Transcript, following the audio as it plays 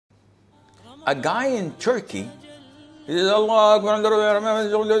A guy in Turkey, he says, Allah Akbar.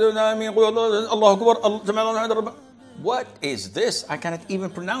 What is this? I cannot even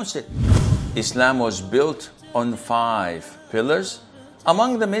pronounce it. Islam was built on 5 pillars.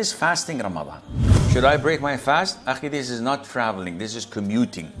 Among them is fasting Ramadan. Should I break my fast? Akhi, this is not traveling, this is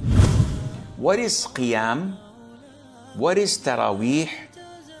commuting. What is qiyam? What is taraweeh?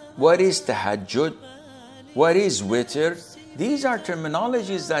 What is tahajjud? What is witr? These are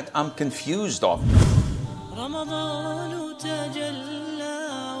terminologies that I'm confused of.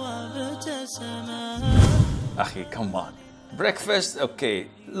 Akhi, come on. Breakfast, okay.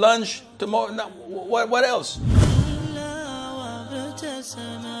 Lunch, tomorrow, no, what else?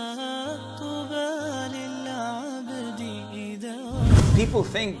 People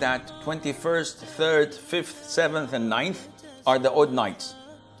think that 21st, 3rd, 5th, 7th and 9th are the odd nights,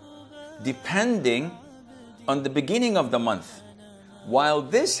 depending on the beginning of the month. While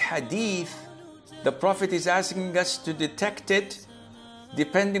this hadith, the Prophet is asking us to detect it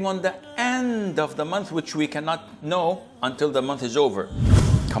depending on the end of the month, which we cannot know until the month is over.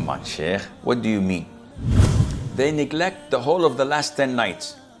 Come on, Sheikh, what do you mean? They neglect the whole of the last 10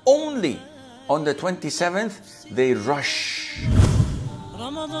 nights. Only on the 27th, they rush.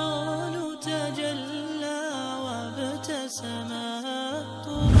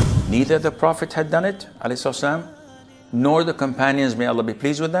 Neither the Prophet had done it, ﷺ, nor the companions, may Allah be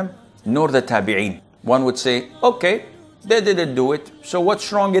pleased with them, nor the tabi'een. One would say, okay, they didn't do it, so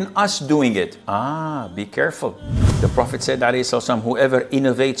what's wrong in us doing it? Be careful. The Prophet said, ﷺ, whoever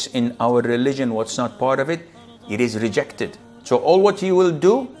innovates in our religion what's not part of it, it is rejected. So all what you will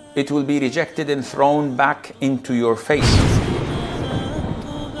do, it will be rejected and thrown back into your face.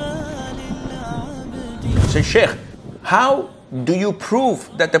 Say, Sheikh, how do you prove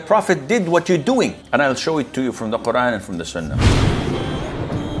that the Prophet did what you're doing? And I'll show it to you from the Quran and from the Sunnah.